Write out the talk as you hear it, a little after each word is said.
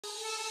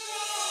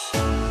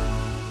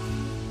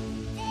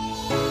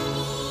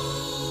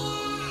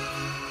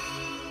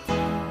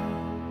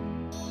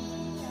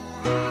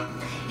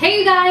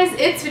Hey guys,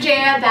 it's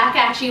Vijaya back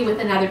at you with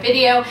another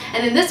video,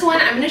 and in this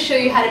one I'm going to show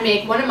you how to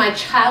make one of my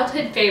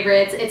childhood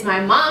favorites. It's my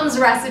mom's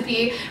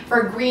recipe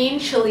for green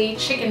chili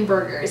chicken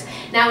burgers.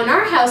 Now in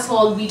our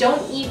household we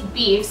don't eat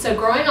beef, so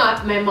growing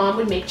up my mom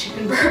would make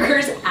chicken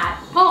burgers at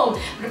home,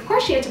 but of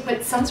course she had to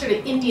put some sort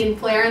of Indian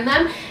flair in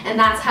them, and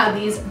that's how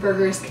these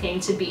burgers came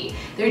to be.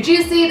 They're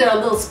juicy, they're a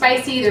little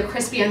spicy, they're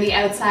crispy on the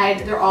outside,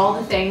 they're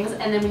all the things,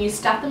 and then when you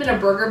stuff them in a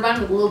burger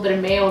bun with a little bit of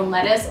mayo and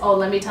lettuce, oh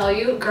let me tell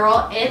you,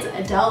 girl, it's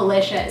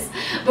delicious.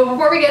 But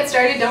before we get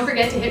started, don't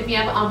forget to hit me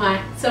up on my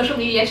social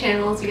media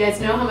channels. You guys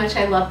know how much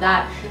I love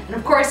that. And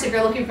of course, if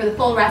you're looking for the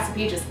full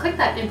recipe, just click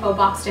that info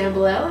box down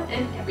below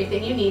and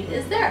everything you need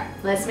is there.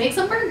 Let's make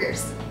some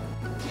burgers.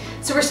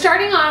 So we're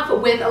starting off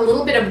with a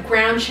little bit of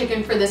ground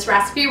chicken for this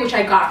recipe, which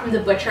I got from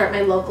the butcher at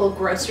my local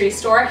grocery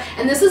store.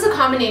 And this is a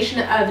combination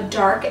of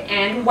dark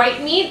and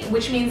white meat,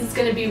 which means it's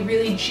going to be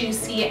really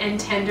juicy and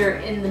tender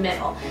in the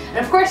middle. And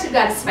of course, we've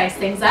got to spice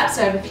things up,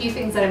 so I have a few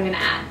things that I'm going to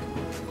add.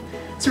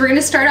 So we're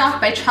going to start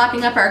off by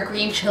chopping up our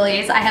green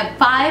chilies. I have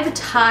 5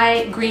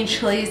 Thai green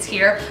chilies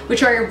here,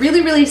 which are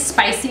really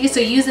spicy, so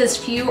use as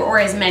few or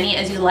as many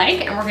as you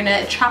like, and we're going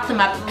to chop them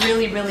up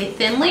really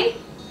thinly.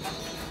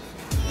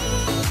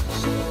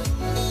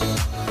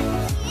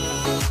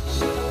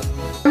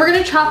 We're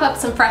going to chop up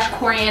some fresh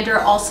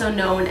coriander, also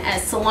known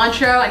as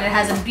cilantro, and it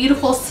has a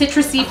beautiful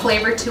citrusy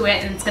flavor to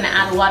it, and it's going to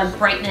add a lot of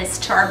brightness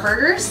to our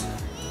burgers.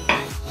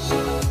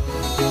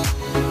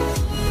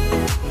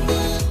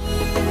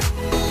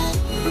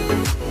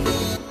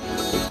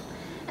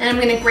 And I'm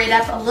going to grate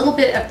up a little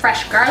bit of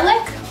fresh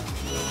garlic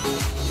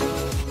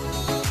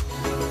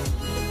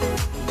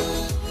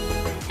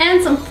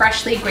and some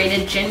freshly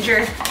grated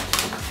ginger.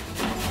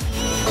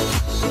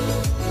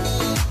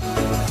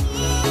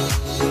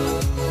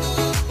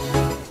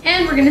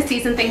 And we're going to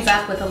season things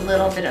up with a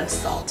little bit of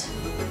salt.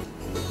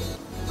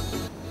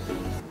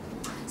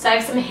 So I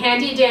have some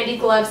handy dandy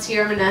gloves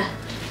here. I'm going to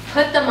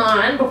put them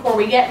on before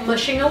we get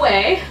mushing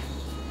away.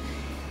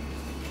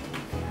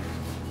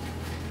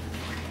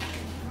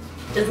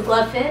 Does the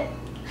glove fit?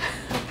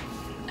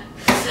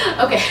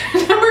 Okay,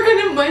 now we're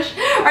gonna mush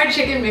our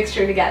chicken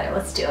mixture together.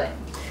 Let's do it.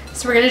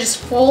 So we're gonna just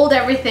fold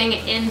everything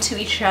into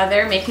each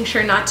other, making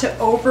sure not to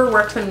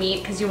overwork the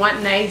meat because you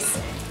want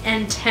nice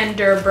and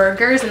tender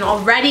burgers. And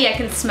already I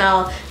can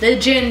smell the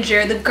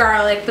ginger, the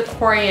garlic, the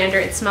coriander.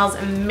 It smells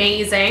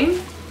amazing.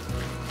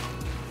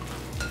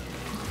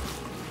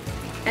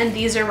 And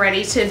these are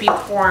ready to be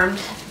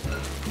formed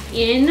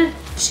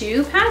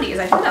into patties.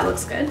 I think that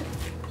looks good.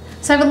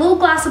 So I have a little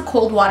glass of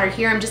cold water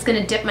here. I'm just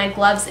gonna dip my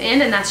gloves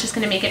in, and that's just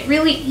gonna make it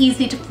really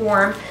easy to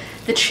form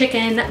the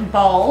chicken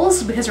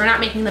balls because we're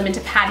not making them into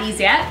patties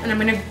yet. And I'm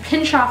gonna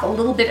pinch off a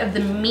little bit of the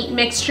meat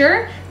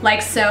mixture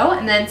like so,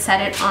 and then set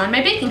it on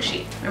my baking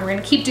sheet. And we're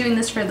gonna keep doing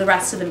this for the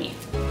rest of the meat.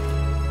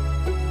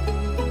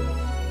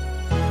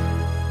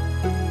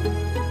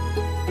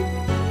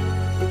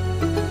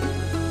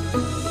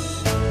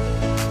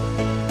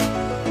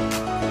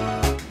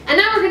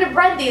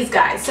 Bread these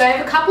guys. So I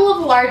have a couple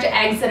of large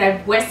eggs that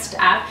I've whisked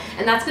up,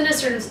 and that's going to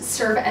sort of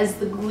serve as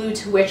the glue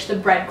to which the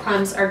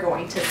breadcrumbs are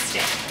going to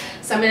stick.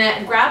 So I'm going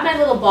to grab my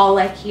little ball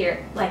like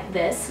here, like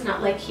this,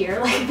 not like here,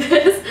 like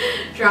this,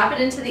 drop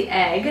it into the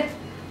egg,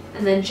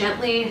 and then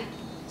gently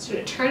sort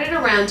of turn it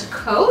around to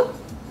coat.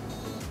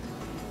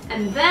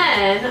 And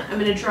then I'm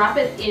going to drop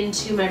it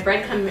into my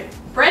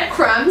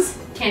breadcrumbs,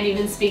 can't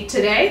even speak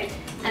today,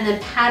 and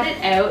then pat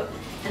it out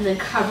and then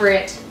cover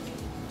it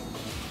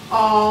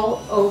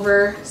all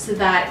over so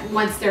that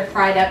once they're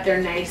fried up,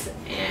 they're nice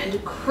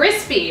and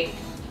crispy.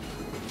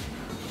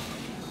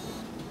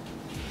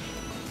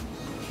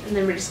 And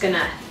then we're just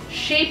gonna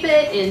shape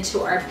it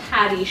into our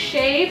patty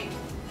shape.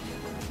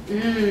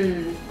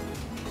 And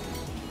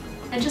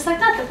just like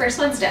that, the first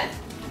one's done.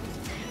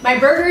 My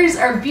burgers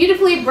are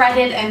beautifully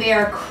breaded and they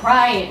are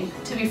crying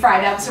to be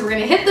fried up, so we're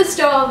gonna hit the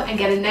stove and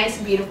get a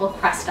nice beautiful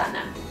crust on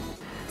them.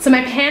 So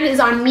my pan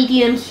is on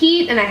medium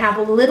heat, and I have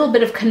a little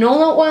bit of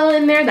canola oil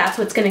in there. That's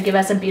what's gonna give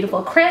us a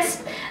beautiful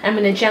crisp. I'm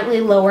gonna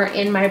gently lower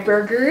in my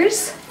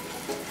burgers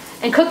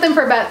and cook them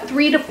for about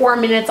 3 to 4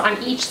 minutes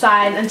on each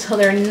side until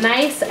they're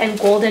nice and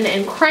golden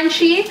and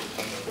crunchy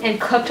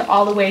and cooked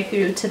all the way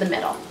through to the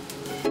middle.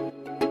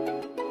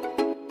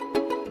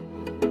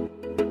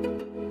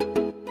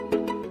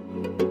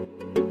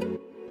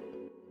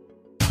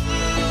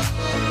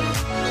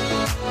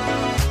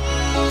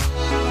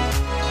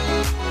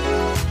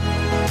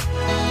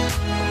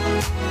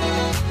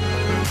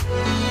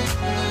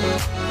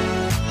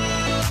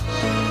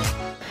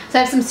 So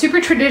I have some super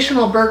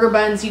traditional burger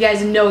buns. You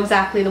guys know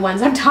exactly the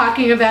ones I'm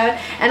talking about.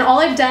 And all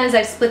I've done is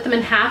I've split them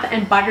in half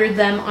and buttered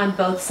them on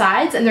both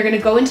sides. And they're gonna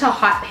go into a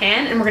hot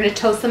pan, and we're gonna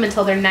toast them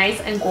until they're nice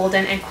and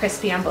golden and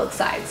crispy on both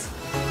sides.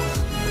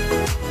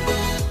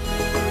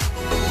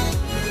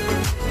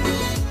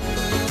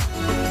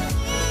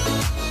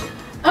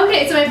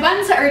 Okay, so my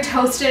buns are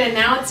toasted and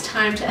now it's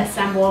time to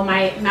assemble.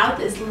 My mouth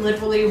is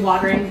literally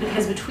watering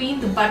because between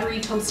the buttery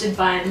toasted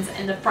buns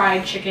and the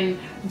fried chicken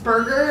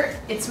burger,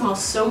 it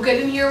smells so good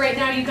in here right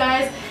now, you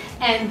guys.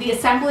 and the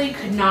assembly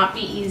could not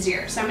be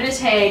easier. So I'm gonna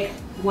take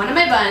one of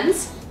my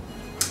buns,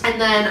 and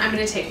then I'm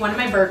gonna take one of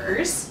my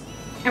burgers,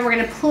 and we're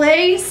gonna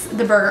place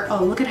the burger.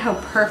 Oh, look at how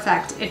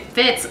perfect. It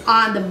fits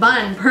on the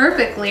bun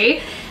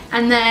perfectly.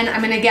 And then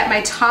I'm gonna get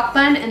my top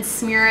bun and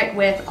smear it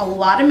with a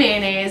lot of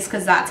mayonnaise,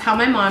 because that's how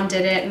my mom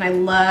did it, and I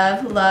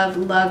love, love,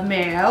 love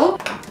mayo.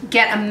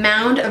 Get a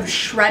mound of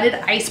shredded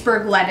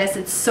iceberg lettuce.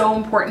 It's so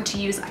important to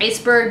use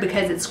iceberg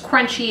because it's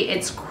crunchy,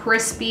 it's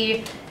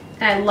crispy,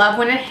 and I love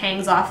when it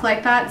hangs off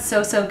like that.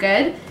 So, so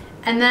good.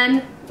 And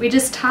then we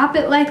just top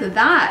it like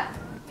that.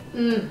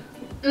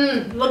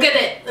 Look at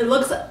it. It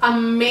looks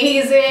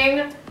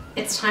amazing.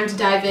 It's time to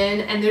dive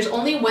in, and there's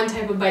only one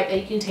type of bite that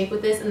you can take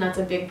with this, and that's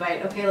a big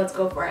bite. Okay, let's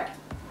go for it.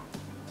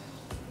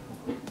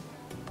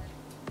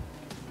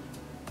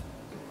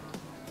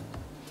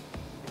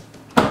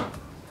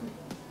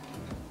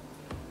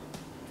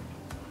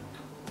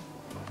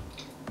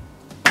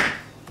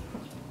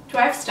 Do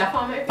I have stuff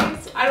on my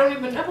face? I don't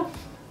even know.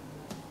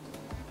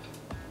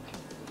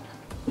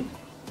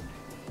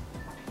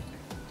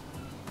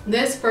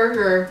 This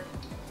burger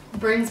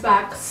brings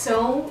back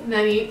so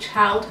many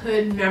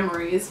childhood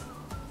memories.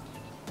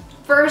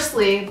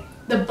 Firstly,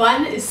 the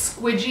bun is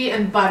squidgy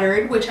and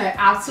buttered, which I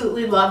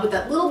absolutely love, with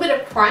that little bit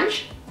of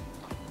crunch.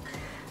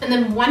 And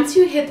then once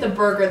you hit the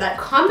burger, that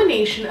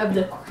combination of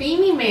the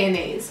creamy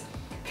mayonnaise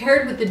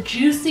paired with the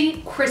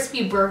juicy,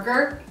 crispy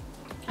burger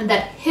and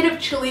that hit of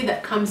chili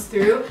that comes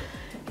through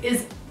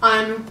is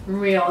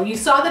unreal. You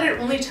saw that it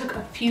only took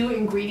a few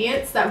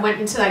ingredients that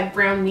went into that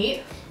ground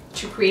meat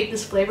to create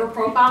this flavor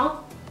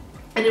profile,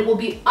 and it will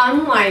be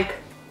unlike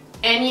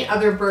any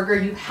other burger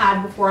you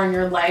had before in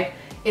your life.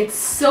 It's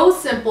so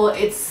simple,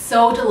 it's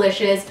so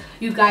delicious.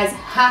 You guys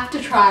have to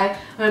try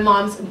my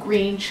mom's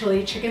green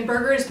chili chicken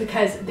burgers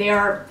because they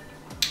are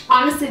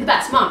honestly the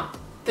best. Mom,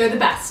 they're the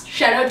best.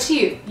 Shout out to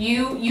you.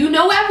 You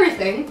know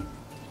everything,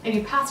 and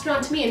you passed it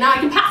on to me, and now I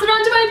can pass it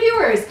on to my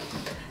viewers.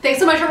 Thanks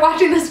so much for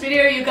watching this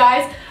video, you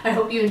guys. I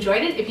hope you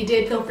enjoyed it. If you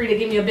did, feel free to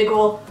give me a big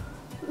ol'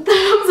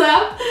 thumbs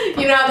up.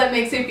 You know how that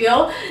makes me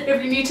feel. If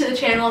you're new to the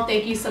channel,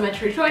 thank you so much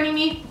for joining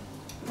me.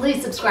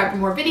 Please subscribe for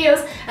more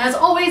videos. And as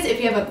always,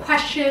 if you have a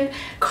question,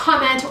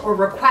 comment, or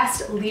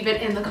request, leave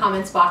it in the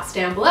comments box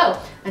down below.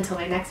 Until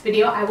my next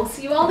video, I will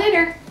see you all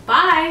later.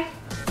 Bye!